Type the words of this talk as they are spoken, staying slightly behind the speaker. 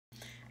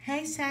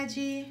Hey,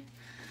 Saggy.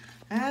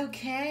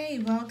 Okay,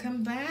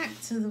 welcome back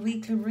to the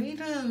weekly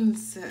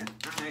readings.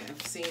 I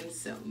have seen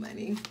so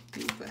many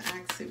people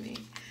asking me.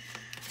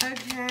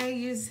 Okay,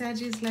 you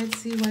Saggies, let's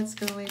see what's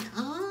going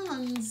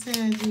on,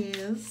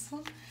 Saggies.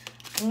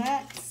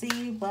 Let's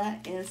see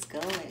what is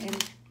going.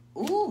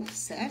 Ooh,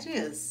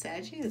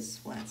 Saggies,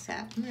 what's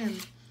happening?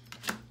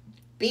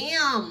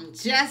 Bam!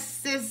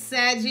 Justice,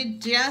 Saggy,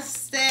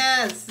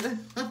 justice.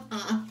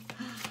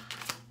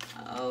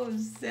 Oh,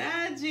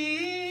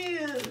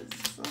 Sagittarius.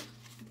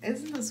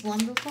 Isn't this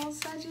wonderful,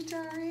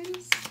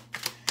 Sagittarius?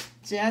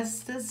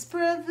 Justice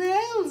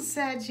prevails,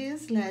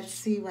 Sagittarius. Let's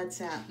see what's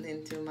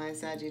happening to my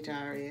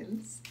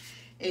Sagittarians.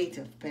 8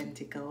 of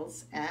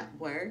Pentacles at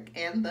work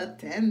and the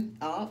 10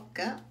 of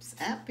Cups.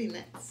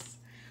 Happiness.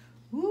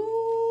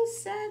 Ooh,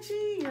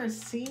 Saggy, you're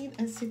seeing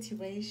a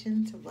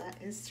situation to what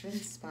is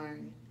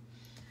transpiring.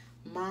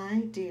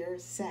 My dear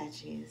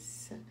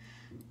Sagittarius.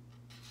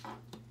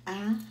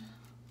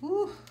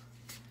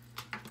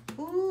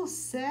 Ooh,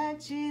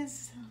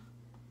 Sagittarius.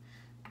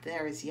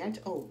 There is yet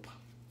hope.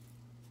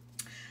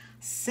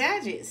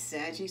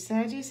 Sagittarius.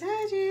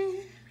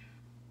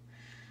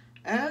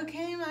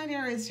 Okay, my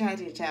dear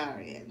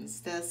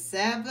Sagittarians. The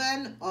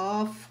 7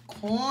 of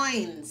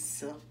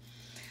Coins.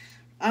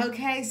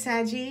 Okay,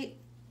 Saggy.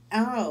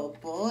 Oh,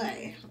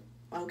 boy.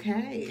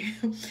 Okay.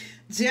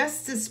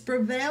 Justice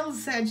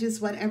prevails, Sagittarius.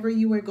 Whatever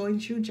you were going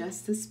through,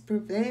 justice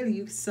prevail.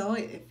 You saw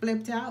it. It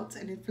flipped out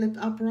and it flipped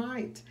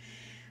upright.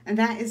 And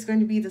that is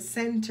going to be the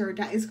center.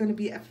 That is going to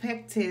be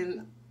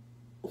affecting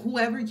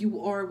whoever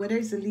you are, whether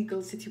it's a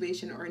legal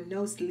situation or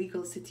no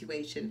legal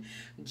situation.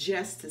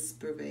 Justice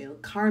prevail.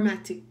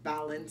 Karmatic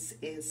balance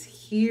is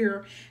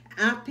here.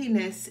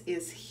 Happiness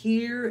is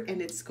here.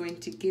 And it's going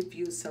to give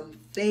you some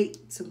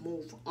faith to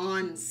move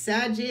on,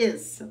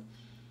 Sagittarius.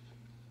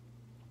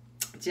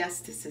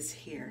 Justice is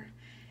here.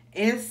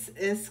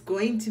 It's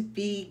going to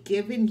be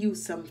giving you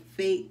some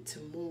faith to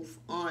move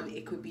on.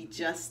 It could be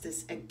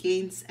justice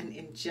against an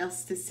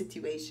injustice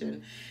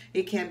situation.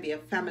 It can be a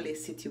family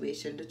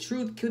situation. The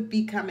truth could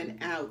be coming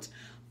out.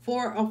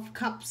 4 of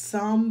Cups.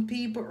 Some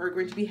people are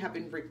going to be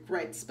having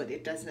regrets, but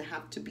it doesn't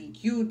have to be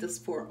you. This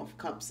 4 of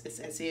Cups is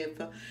as if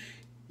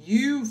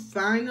you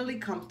finally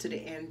come to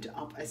the end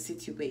of a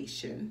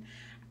situation.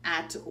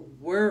 At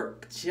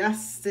work,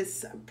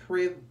 justice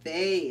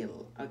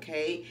prevail,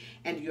 okay?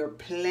 And you're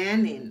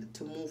planning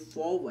to move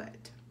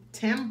forward.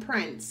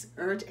 Temperance,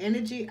 earth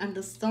energy, and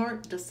the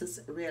start. This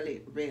is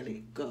really,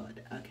 really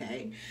good,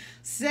 okay?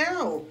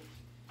 So,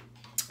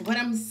 what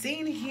I'm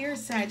seeing here,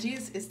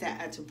 Sagittarius, is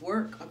that at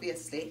work,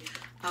 obviously,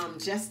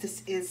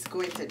 justice is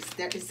going to,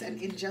 there is an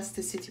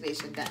injustice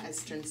situation that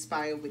has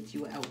transpired with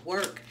you at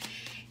work.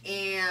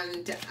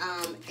 And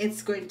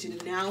it's going to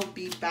now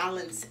be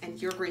balanced,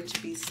 and you're going to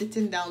be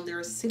sitting down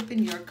there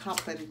sipping your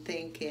cup and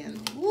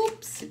thinking,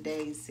 whoops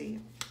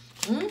daisy.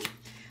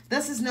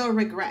 This is no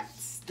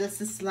regrets. This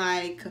is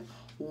like,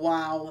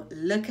 wow,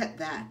 look at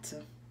that.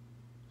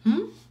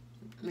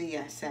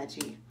 Yeah,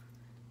 Saggy.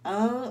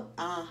 And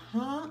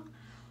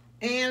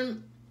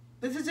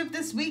this is if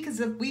this week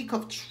is a week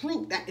of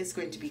truth that is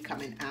going to be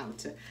coming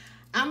out.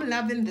 I'm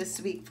loving this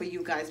week for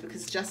you guys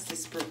because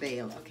justice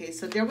prevail. Okay,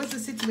 so there was a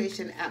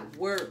situation at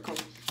work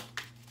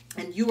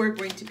and you are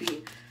going to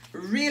be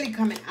really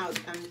coming out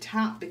on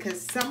top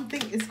because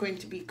something is going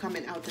to be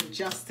coming out and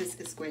justice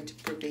is going to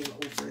prevail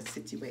over a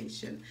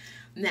situation.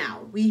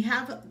 Now, we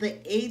have the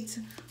 8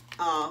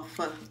 of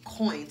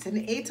Coins, and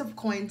the 8 of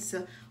Coins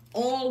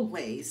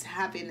always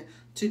having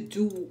to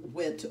do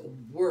with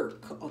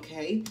work,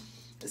 okay?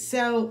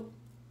 So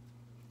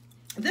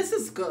this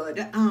is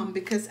good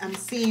because I'm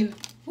seeing,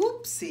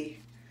 whoopsie.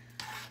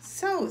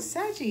 So,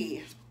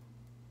 Saggy.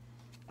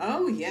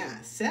 Oh,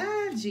 yeah,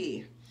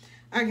 Saggy.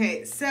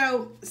 Okay,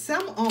 so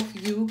some of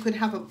you could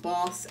have a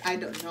boss, I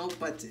don't know,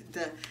 but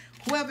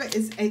whoever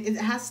is, it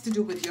has to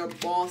do with your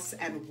boss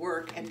and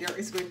work, and there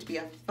is going to be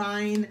a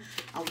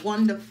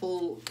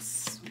wonderful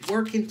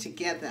working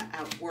together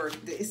at work.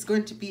 There is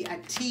going to be a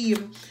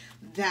team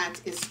that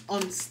is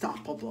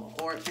unstoppable,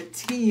 or a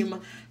team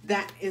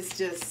that is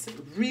just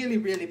really,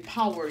 really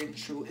powering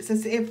through. It's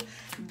as if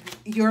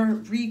you're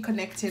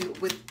reconnecting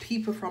with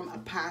people from a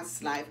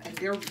past life and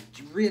they're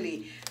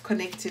really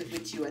connected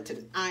with you at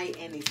an high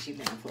energy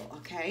level,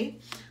 okay?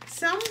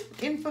 Some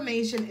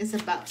information is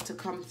about to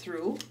come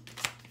through,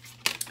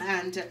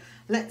 and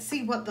let's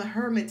see what the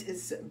Hermit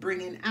is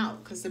bringing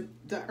out, because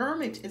the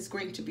Hermit is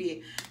going to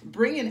be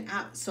bringing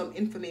out some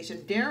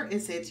information. There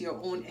is it,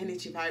 your own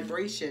energy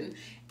vibration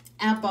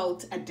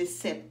about a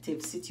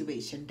deceptive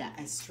situation that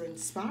has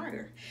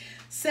transpired.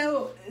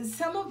 So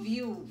some of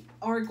you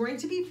are going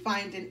to be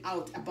finding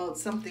out about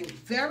something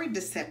very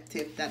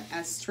deceptive that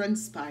has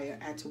transpired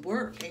at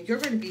work, and you're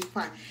going to be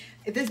fine.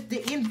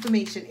 The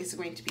information is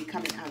going to be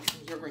coming out,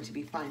 and you're going to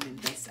be finding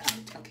this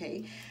out,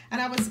 okay?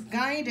 And I was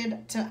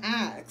guided to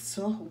ask,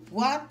 so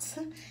what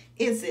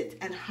is it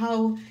and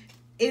how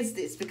is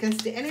this? Because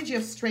the energy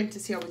of strength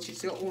is here, which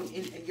is your own,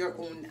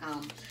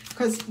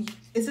 because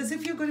it's as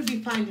if you're going to be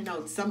finding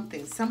out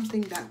something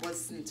that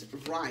wasn't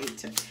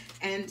right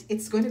and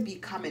it's going to be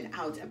coming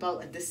out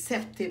about a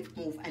deceptive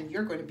move, and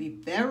you're going to be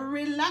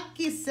very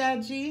lucky,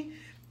 Saggy.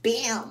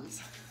 Bam.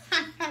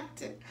 I had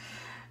to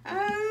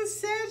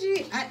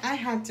Saggy, I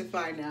had to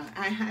find out.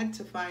 I had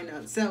to find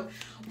out. So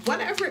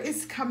whatever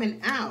is coming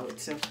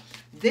out,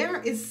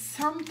 there is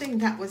something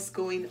that was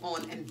going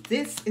on, and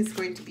this is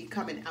going to be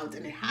coming out,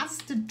 and it has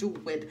to do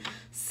with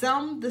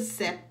some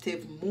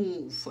deceptive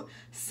move,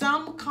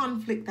 some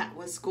conflict that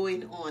was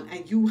going on,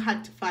 and you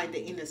had to find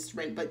the inner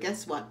strength. But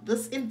guess what?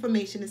 This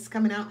information is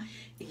coming out,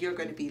 and you're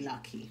going to be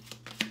lucky.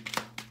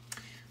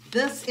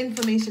 This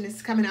information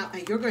is coming out,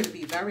 and you're going to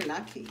be very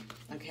lucky.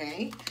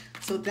 Okay?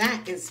 So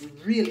that is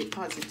really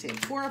positive.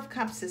 Four of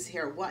Cups is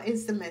here. What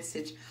is the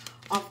message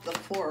of the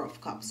Four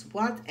of Cups?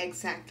 What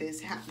exactly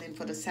is happening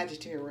for the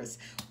Sagittarius?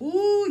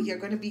 Ooh, you're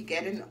going to be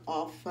getting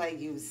off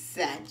you,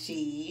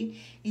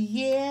 Saggy.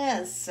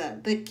 Yes,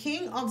 the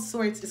King of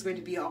Swords is going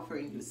to be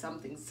offering you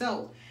something.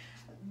 So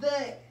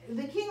the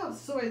King of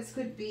Swords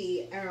could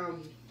be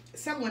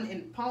someone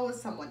in power,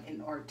 someone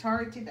in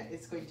authority that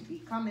is going to be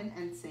coming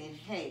and saying,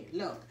 hey,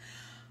 look,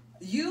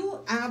 you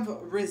have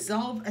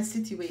resolved a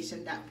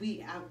situation that we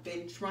have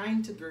been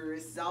trying to be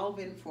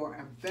resolving for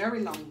a very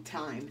long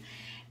time.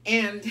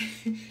 And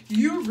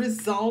you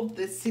resolved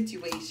this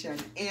situation.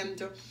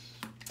 And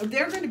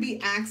they're going to be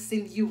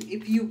asking you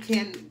if you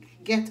can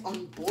get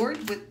on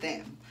board with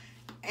them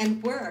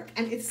and work.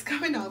 And it's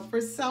coming out for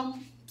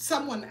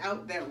someone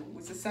out there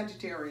who's a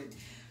Sagittarius.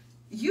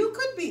 You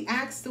could be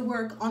asked to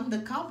work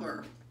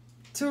undercover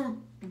to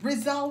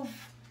resolve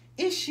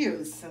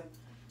issues.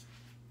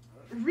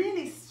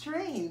 Really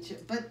strange,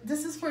 but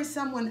this is for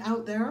someone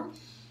out there.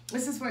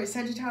 This is for a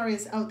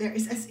Sagittarius out there.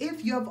 It's as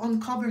if you have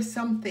uncovered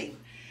something.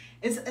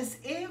 It's as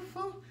if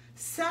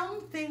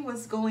something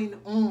was going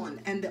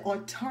on and the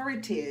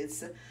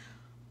authorities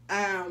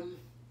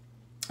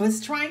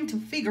was trying to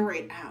figure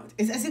it out.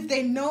 It's as if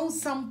they know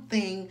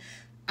something,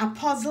 a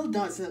puzzle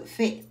doesn't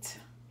fit.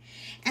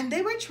 And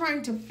they were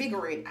trying to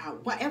figure it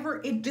out,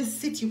 whatever this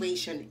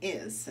situation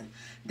is.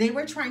 They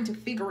were trying to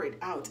figure it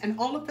out. And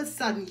all of a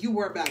sudden, you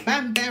were like,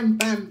 bam, bam,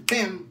 bam,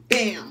 bam,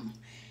 bam.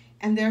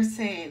 And they're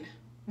saying,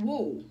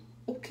 whoa,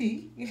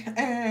 okay.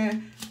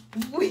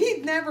 We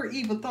never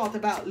even thought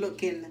about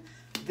looking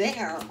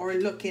there or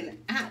looking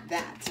at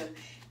that.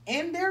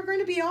 And they're going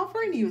to be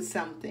offering you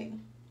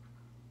something.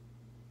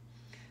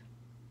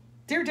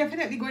 They're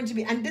definitely going to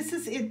be, and this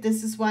is it.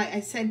 This is why I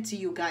said to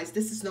you guys,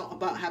 this is not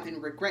about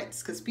having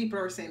regrets, because people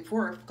are saying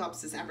Four of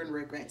Cups is having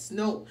regrets.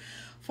 No,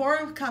 Four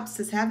of Cups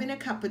is having a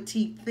cup of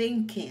tea,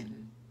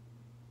 thinking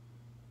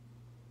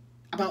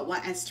about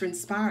what has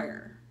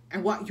transpired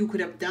and what you could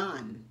have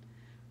done,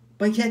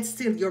 but yet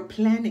still you're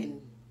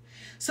planning.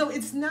 So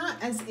it's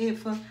not as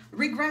if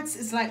regrets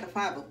is like the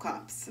Five of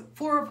Cups.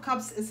 Four of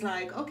Cups is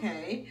like,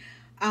 okay,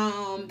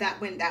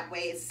 that went that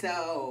way,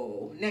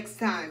 so next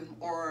time,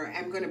 or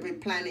I'm going to be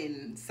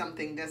planning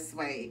something this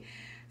way.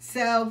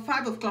 So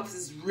Five of Cups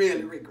is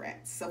really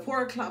regret. So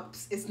Four of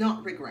Cups is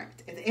not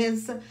regret. It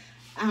is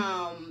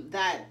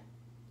that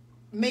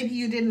maybe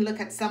you didn't look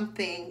at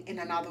something in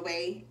another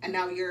way, and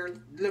now you're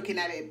looking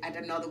at it at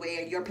another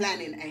way, and you're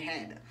planning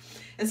ahead.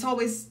 It's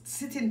always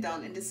sitting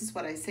down, and this is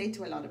what I say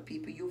to a lot of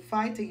people. You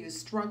fight and you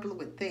struggle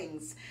with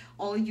things.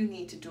 All you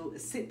need to do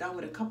is sit down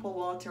with a cup of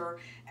water,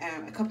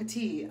 a cup of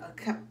tea, a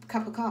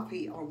cup of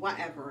coffee, or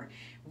whatever,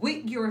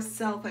 with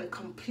yourself, and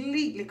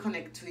completely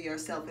connect to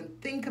yourself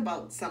and think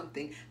about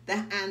something.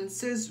 The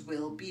answers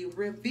will be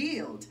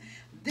revealed.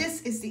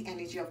 This is the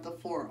energy of the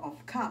Four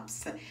of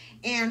Cups.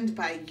 And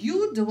by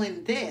you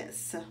doing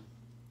this,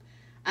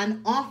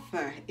 an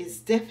offer is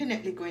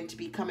definitely going to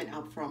be coming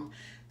up from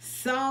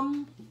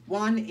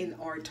someone in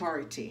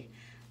authority.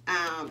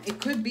 It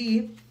could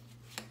be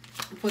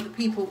for the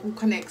people who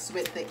connects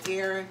with the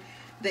air,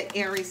 the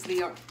Aries,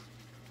 Leo,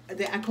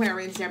 the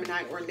Aquarian,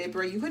 Gemini, or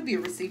Libra. You could be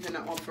receiving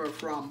an offer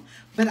from.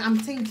 But I'm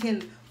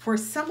thinking for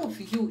some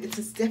of you, it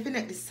is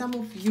definitely some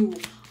of you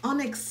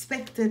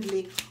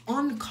unexpectedly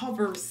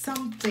uncover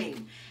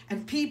something,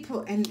 and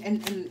people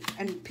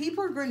and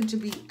people are going to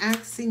be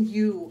asking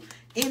you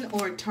in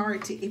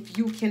authority if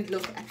you can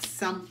look at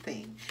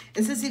something.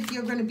 It's as if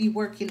you're going to be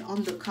working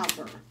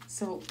undercover.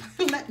 So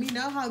let me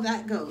know how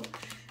that goes.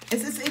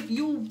 It's as if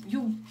you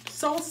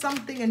saw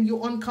something and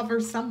you uncover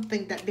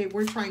something that they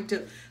were trying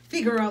to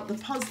figure out the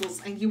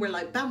puzzles, and you were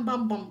like bam,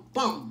 bam, bam,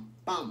 bam,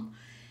 bam,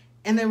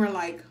 and they were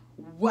like,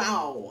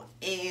 wow.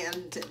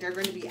 And they're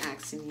going to be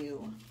asking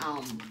you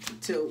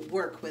to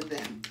work with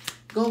them.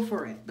 Go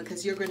for it,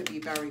 because you're going to be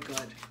very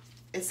good.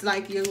 It's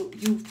like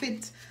you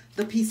fit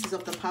the pieces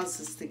of the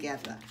puzzles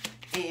together,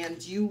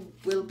 and you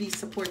will be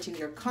supporting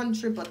your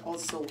country, but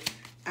also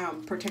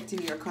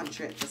protecting your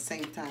country at the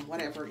same time.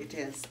 Whatever it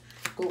is,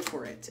 go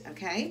for it.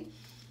 Okay.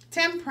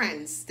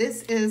 Temperance.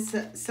 This is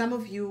some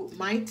of you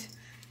might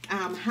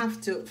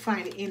have to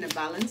find inner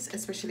balance,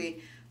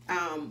 especially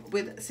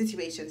with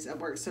situations at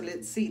work. So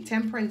let's see.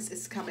 Temperance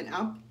is coming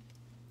up.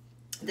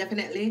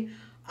 Definitely.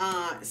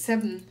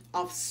 Seven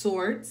of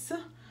Swords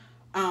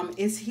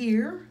is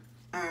here.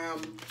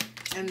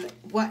 And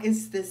what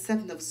is the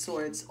Seven of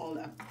Swords all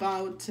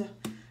about?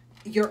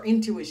 your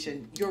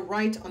intuition. You're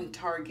right on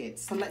target.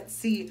 So let's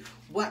see,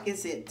 what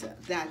is it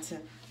that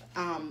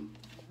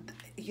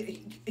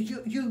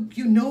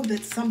you know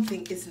that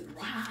something isn't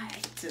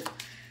right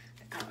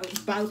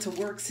about a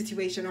work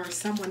situation or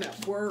someone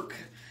at work,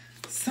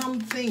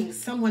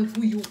 someone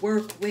who you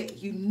work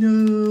with. You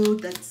know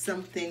that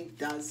something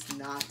does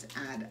not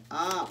add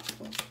up.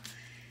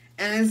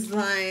 And it's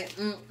like,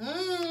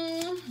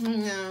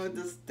 no,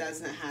 this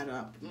doesn't add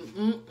up.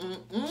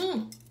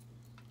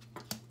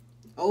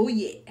 Oh,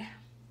 yeah.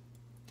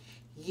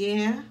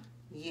 Yeah.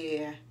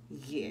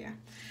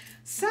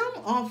 Some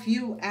of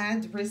you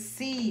had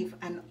received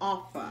an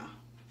offer.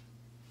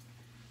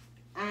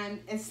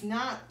 And it's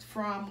not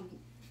from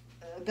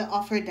the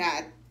offer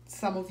that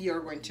some of you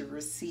are going to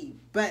receive.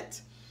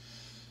 But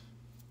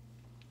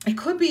it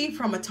could be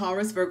from a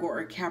Taurus, Virgo,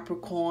 or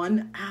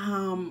Capricorn.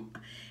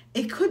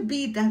 It could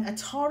be that a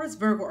Taurus,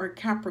 Virgo, or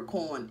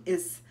Capricorn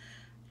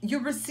you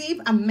receive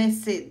a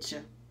message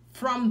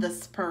from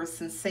this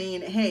person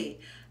saying, hey,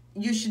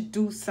 you should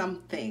do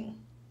something.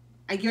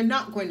 And you're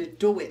not going to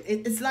do it.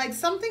 It's like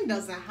something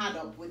doesn't add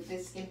up with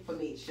this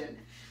information,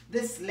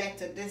 this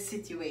letter, this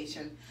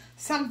situation.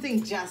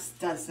 Something just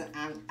doesn't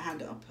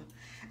add up.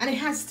 And it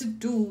has to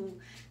do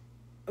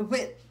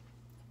with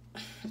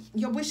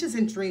your wishes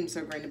and dreams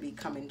are going to be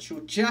coming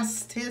true.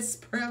 Justice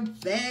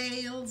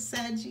prevails,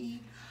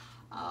 Saggy.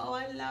 Oh,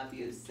 I love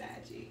you,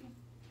 Saggy.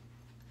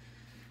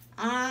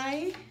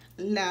 I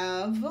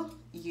love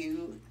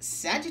you,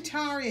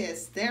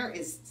 Sagittarius. There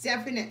is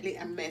definitely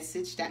a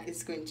message that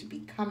is going to be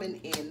coming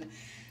in.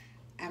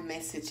 A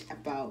message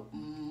about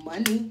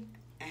money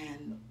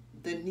and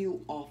the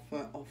new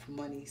offer of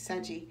money.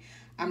 Saggy,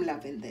 I'm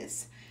loving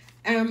this.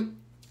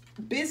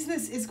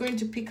 Business is going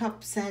to pick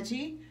up,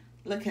 Saggy.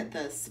 Look at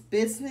this.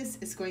 Business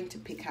is going to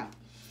pick up.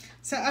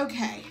 So,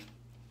 okay.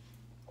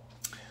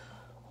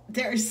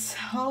 There are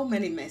so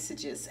many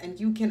messages, and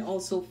you can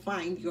also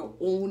find your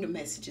own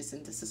messages,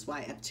 and this is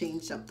why I've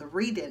changed up the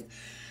reading.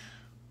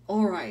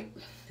 All right,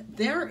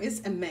 there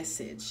is a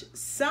message.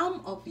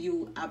 Some of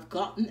you have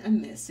gotten a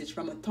message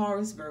from a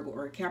Taurus, Virgo,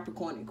 or a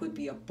Capricorn. It could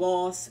be a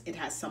boss. It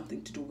has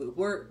something to do with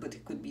work, but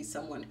it could be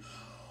someone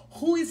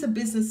who is a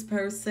business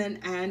person,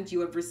 and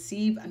you have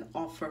received an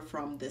offer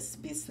from this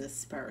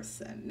business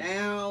person.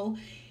 Now,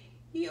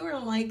 you're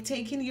like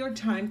taking your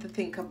time to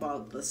think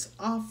about this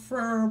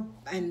offer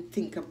and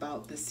think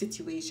about the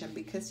situation,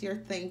 because you're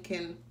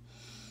thinking,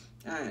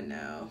 I don't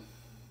know.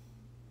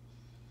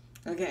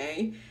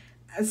 Okay.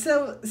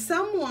 So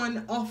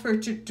someone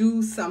offered to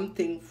do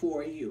something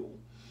for you,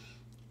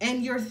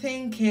 and you're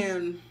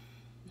thinking,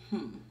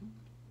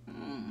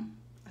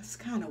 that's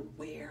kind of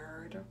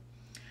weird.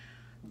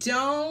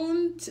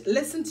 Don't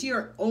listen to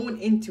your own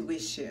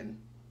intuition.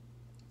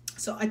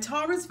 So a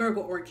Taurus,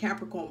 Virgo, or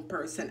Capricorn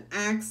person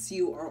asks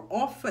you or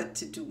offered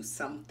to do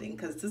something,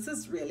 because this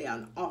is really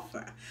an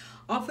offer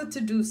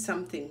to do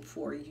something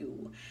for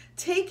you.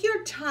 Take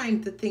your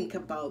time to think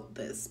about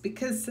this,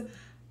 because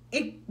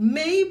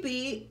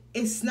maybe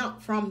it's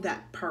not from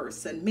that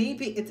person.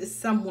 Maybe it is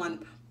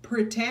someone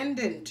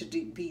pretending to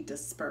be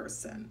this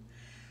person.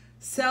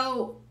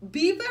 So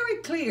be very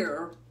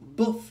clear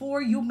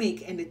before you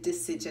make any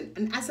decision.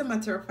 And as a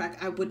matter of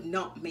fact, I would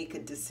not make a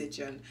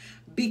decision,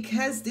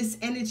 because this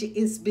energy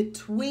is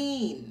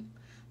between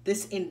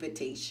this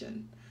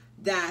invitation,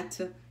 that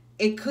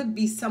it could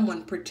be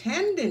someone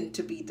pretending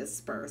to be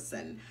this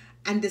person,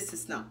 and this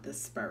is not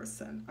this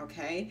person,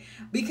 okay?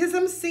 Because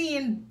I'm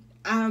seeing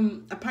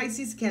a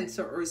Pisces,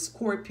 Cancer, or a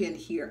Scorpion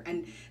here,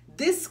 and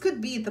this could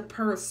be the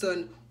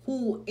person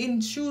who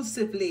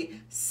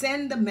intrusively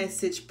send a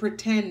message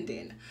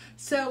pretending.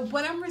 So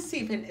what I'm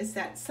receiving is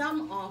that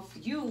some of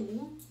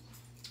you,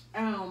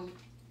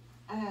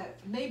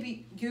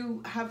 maybe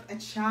you have a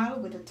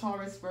child with a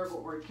Taurus, Virgo,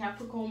 or a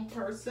Capricorn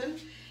person,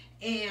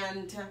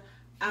 and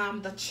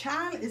the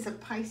child is a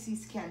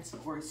Pisces, Cancer,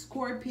 or a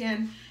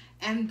Scorpion,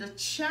 and the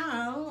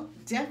child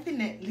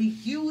definitely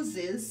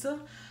uses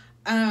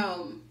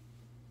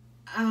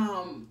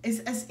it's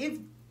as if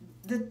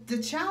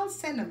the child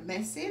sent a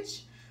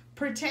message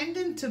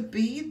pretending to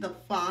be the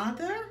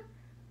father,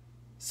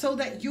 so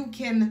that you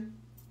can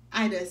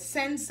either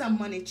send some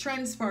money,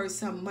 transfer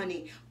some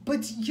money.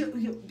 But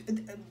you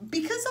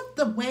because of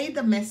the way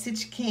the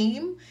message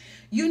came,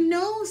 you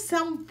know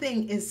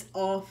something is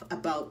off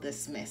about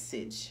this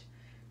message.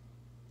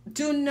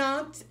 Do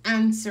not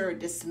answer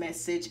this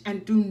message,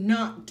 and do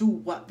not do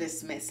what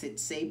this message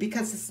say,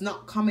 because it's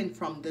not coming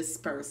from this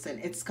person.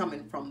 It's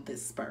coming from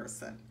this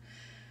person.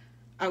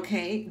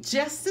 Okay,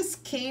 justice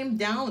came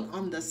down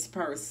on this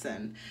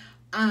person.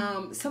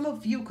 Some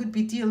of you could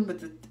be dealing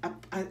with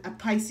a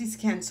Pisces,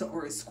 Cancer,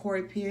 or a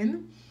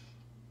Scorpion,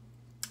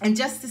 and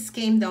justice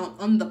came down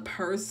on the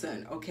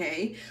person.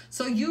 Okay,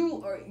 so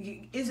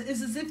it's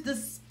as if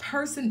this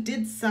person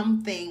did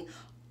something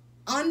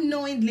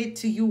unknowingly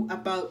to you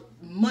about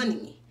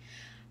money,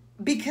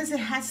 because it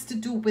has to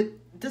do with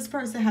this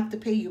person have to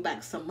pay you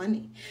back some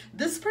money.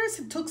 This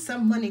person took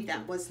some money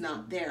that was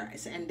not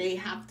theirs, and they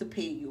have to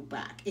pay you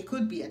back. It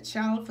could be a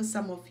child for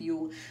some of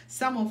you.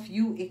 Some of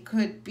you, it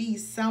could be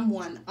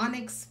someone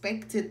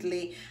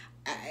unexpectedly.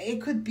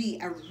 It could be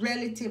a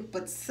relative,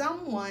 but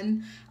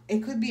someone,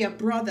 it could be a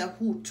brother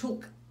who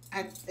took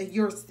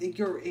your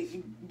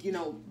you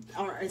know,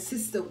 or a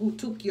sister who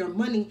took your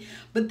money,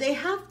 but they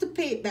have to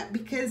pay it back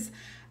because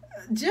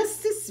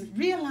justice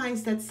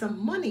realized that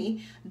some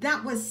money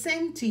that was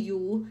sent to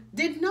you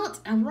did not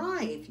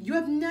arrive. You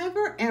have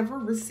never ever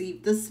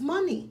received this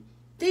money.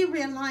 They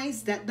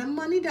realized that the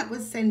money that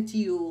was sent to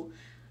you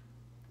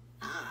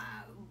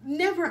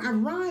never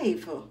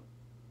arrived.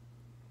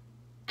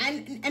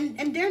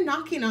 And they're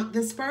knocking on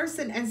this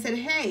person and said,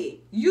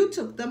 hey, you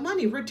took the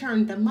money,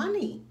 return the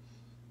money.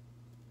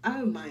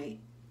 Oh my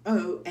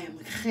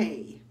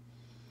OMG.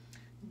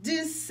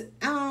 This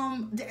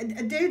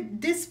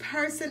this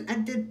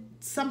person did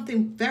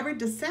something very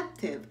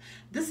deceptive.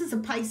 This is a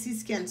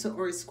Pisces, Cancer,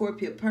 or a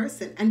Scorpio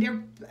person,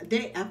 and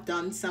they have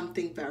done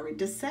something very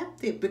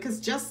deceptive because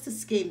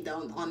justice came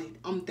down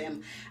on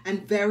them,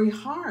 and very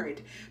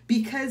hard,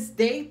 because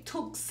they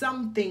took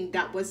something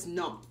that was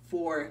not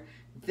for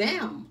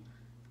them.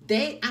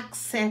 They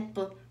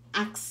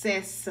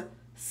access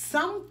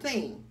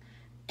something,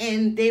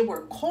 and they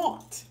were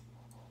caught.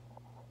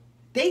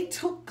 They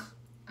took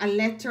a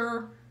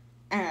letter,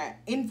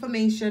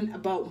 information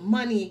about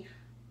money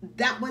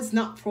that was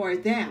not for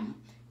them,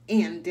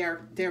 and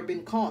they're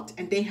been caught,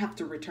 and they have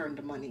to return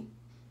the money.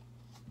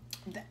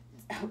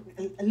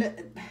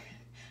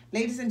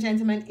 Ladies and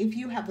gentlemen, if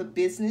you have a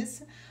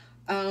business,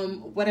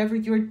 whatever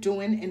you're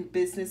doing in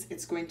business,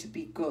 it's going to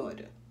be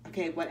good.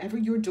 Okay, whatever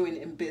you're doing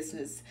in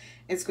business,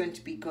 it's going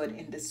to be good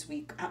in this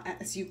week.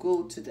 As you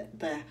go to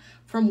the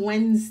from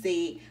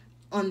Wednesday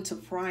onto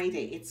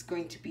Friday, it's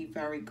going to be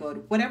very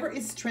good. Whatever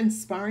is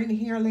transpiring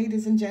here,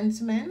 ladies and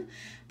gentlemen,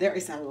 there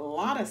is a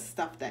lot of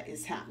stuff that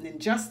is happening.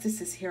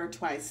 Justice is here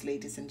twice,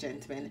 ladies and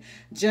gentlemen.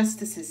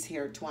 Justice is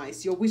here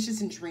twice. Your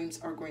wishes and dreams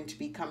are going to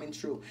be coming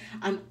true.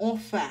 An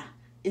offer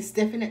is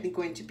definitely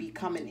going to be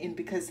coming in,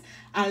 because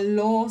a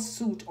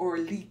lawsuit or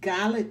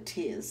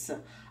legalities,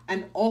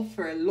 an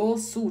offer,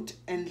 lawsuit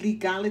and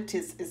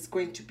legalities is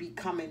going to be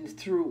coming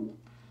through.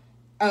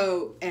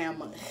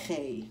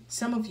 OMG.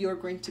 Some of you are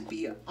going to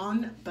be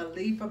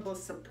unbelievable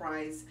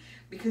surprise,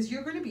 because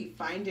you're going to be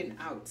finding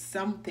out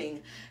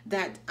something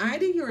that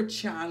either your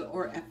child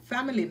or a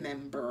family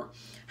member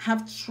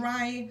have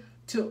tried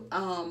to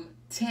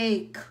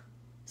take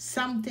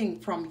something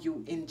from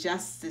you in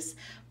justice,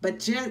 but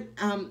just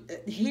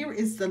here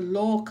is the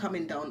law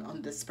coming down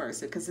on this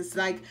person, because it's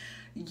like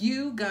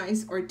you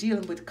guys are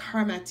dealing with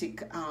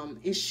karmatic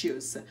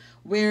issues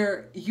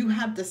where you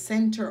have the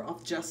center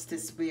of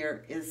justice,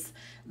 where is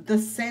the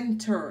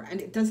center, and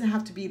it doesn't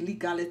have to be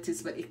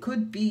legalities, but it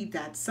could be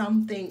that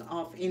something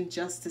of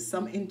injustice,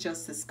 some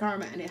injustice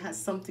karma, and it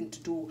has something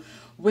to do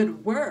with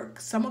work.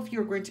 Some of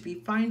you are going to be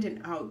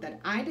finding out that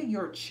either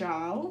your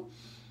child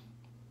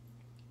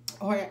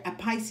or a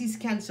Pisces,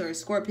 Cancer, or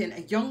Scorpion,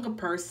 a younger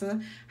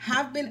person,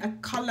 have been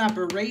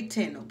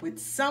collaborating with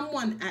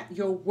someone at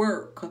your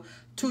work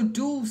to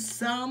do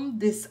some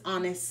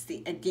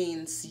dishonesty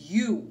against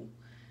you.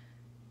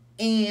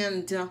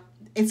 And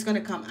it's going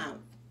to come out.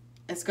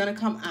 It's going to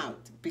come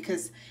out,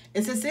 because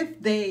it's as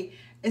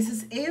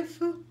if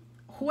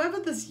whoever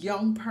this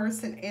young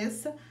person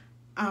is,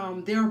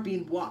 they're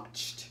being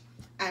watched.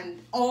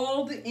 And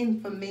all the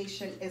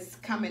information is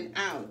coming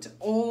out.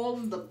 All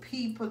the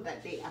people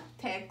that they have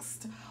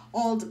texted,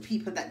 all the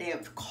people that they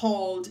have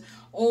called,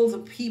 all the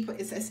people,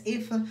 it's as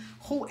if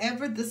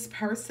whoever this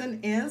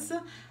person is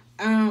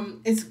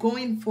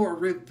going for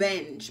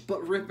revenge.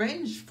 But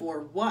revenge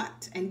for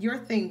what? And you're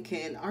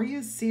thinking, are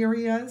you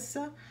serious?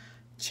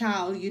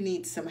 Child, you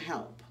need some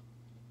help.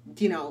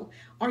 You know,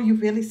 are you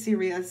really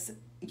serious?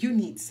 You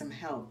need some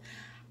help.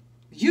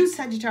 You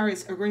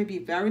Sagittarius are going to be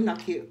very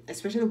lucky,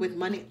 especially with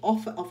money.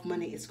 Offer of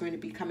money is going to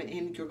be coming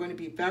in. You're going to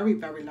be very,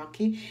 very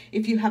lucky.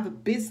 If you have a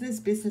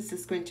business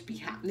is going to be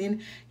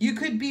happening. You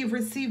could be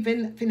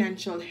receiving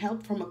financial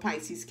help from a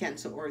Pisces,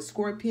 Cancer, or a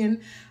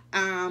Scorpion.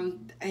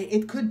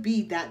 It could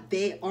be that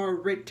they are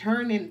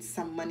returning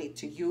some money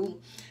to you.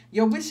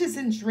 Your wishes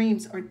and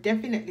dreams are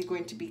definitely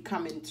going to be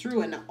coming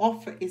through, and an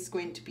offer is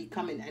going to be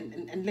coming.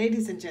 And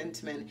ladies and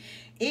gentlemen,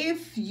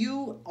 if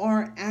you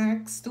are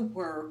asked to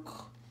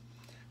work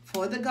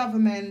for the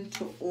government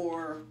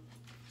or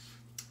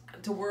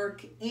to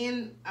work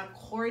in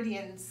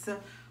accordance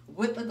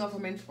with the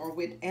government or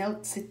with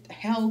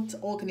health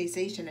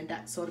organization and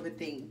that sort of a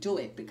thing, do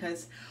it,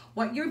 because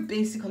what you're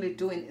basically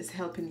doing is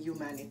helping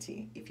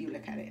humanity, if you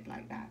look at it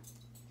like that.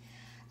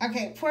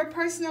 Okay, for a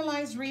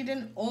personalized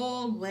reading,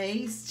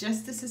 always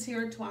justice is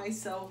here twice.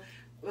 So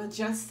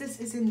justice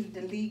is in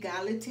the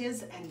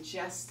legalities, and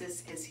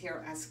justice is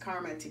here as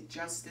karmatic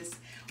justice,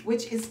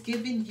 which is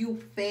giving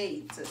you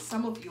faith.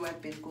 Some of you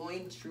have been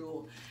going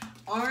through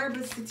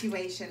horrible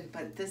situation,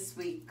 but this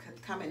week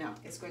coming up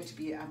is going to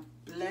be a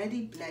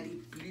bloody,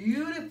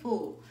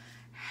 beautiful,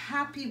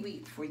 happy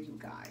week for you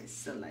guys.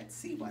 So let's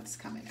see what's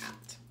coming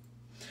out.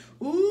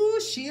 Ooh,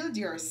 shield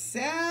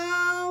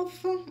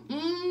yourself.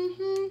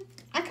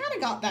 I kind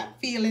of got that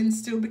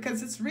feelings too,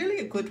 because it's really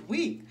a good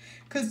week.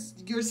 Because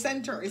your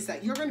center is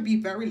that you're going to be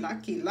very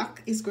lucky.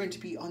 Luck is going to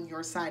be on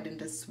your side in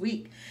this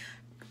week.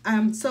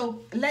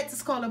 So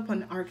let's call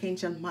upon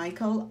Archangel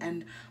Michael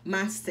and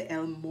Master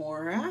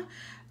Elmora.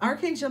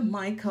 Archangel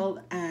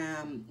Michael,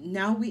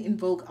 now we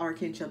invoke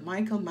Archangel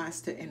Michael,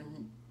 Master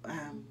and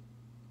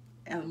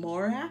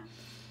Elmora.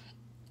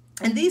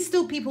 And these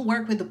two people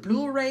work with the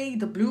blue ray,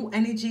 the blue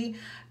energy.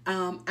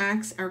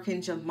 Ask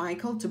Archangel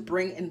Michael to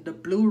bring in the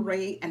blue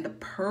ray and the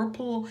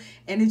purple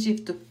energy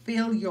to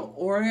fill your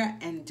aura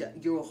and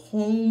your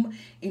home,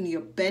 in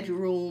your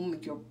bedroom,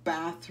 your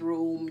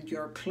bathroom,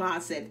 your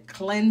closet.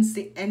 Cleanse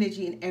the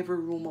energy in every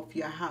room of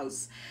your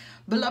house.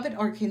 Beloved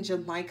Archangel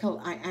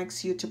Michael, I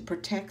ask you to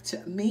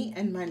protect me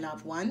and my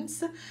loved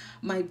ones,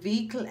 my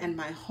vehicle and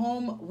my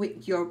home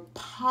with your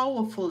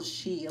powerful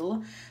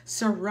shield.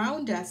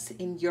 Surround us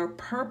in your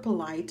purple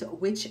light,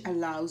 which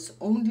allows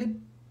only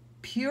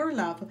pure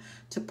love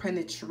to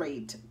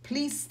penetrate.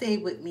 Please stay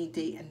with me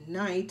day and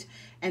night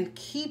and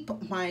keep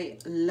my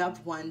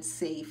loved ones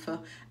safe.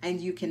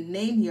 And you can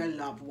name your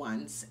loved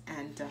ones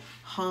and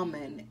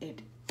Harmon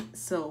it.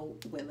 So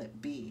will it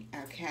be.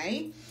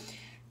 Okay.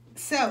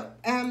 So,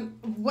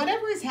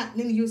 whatever is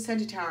happening, you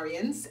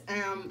Sagittarians,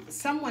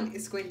 someone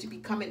is going to be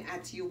coming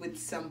at you with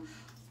some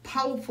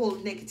powerful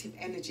negative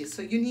energy.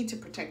 So you need to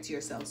protect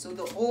yourself. So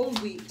the whole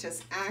week,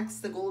 just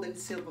ask the golden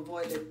silver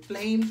violet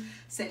flame,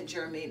 Saint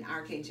Germain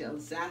Archangel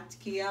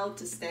Zadkiel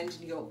to stand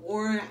in your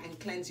aura and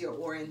cleanse your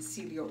aura and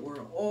seal your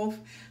aura off.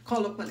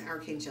 Call upon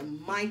Archangel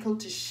Michael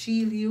to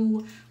shield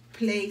you.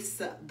 Place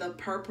the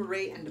purple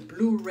ray and the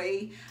blue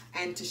ray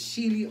and to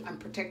shield you and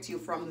protect you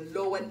from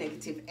lower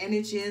negative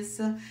energies.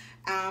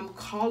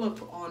 Call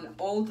upon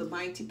all the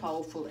mighty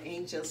powerful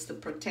angels to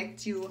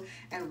protect you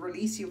and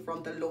release you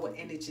from the lower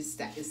energies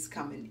that is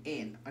coming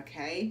in.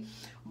 Okay,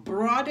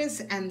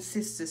 brothers and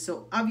sisters,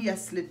 so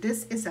obviously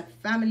this is a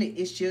family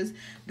issue.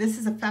 This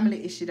is a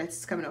family issue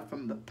that's coming up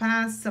from the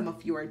past. Some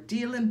of you are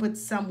dealing with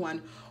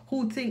someone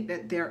who think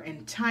that they're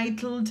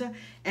entitled,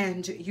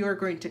 and you're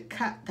going to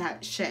cut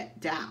that shit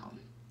down.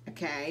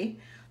 Okay,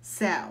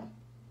 so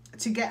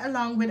to get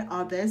along with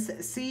others,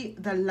 see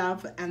the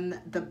love and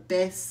the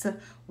best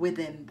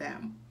within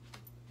them.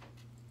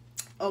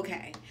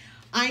 Okay,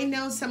 I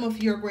know some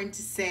of you are going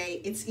to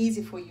say it's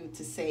easy for you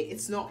to say.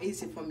 It's not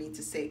easy for me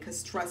to say,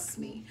 because trust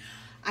me,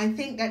 I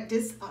think that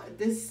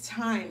this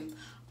time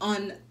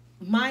on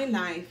my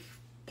life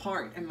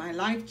part and my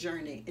life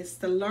journey is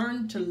to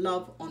learn to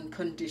love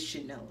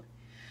unconditional,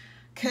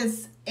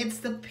 because it's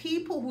the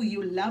people who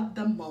you love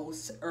the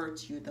most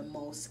hurt you the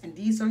most, and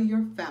these are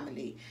your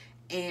family.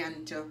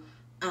 And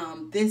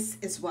this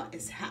is what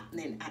is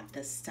happening at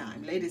this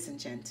time. Ladies and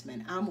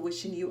gentlemen, I'm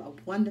wishing you a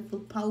wonderful,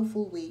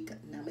 powerful week.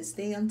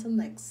 Namaste until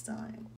next time.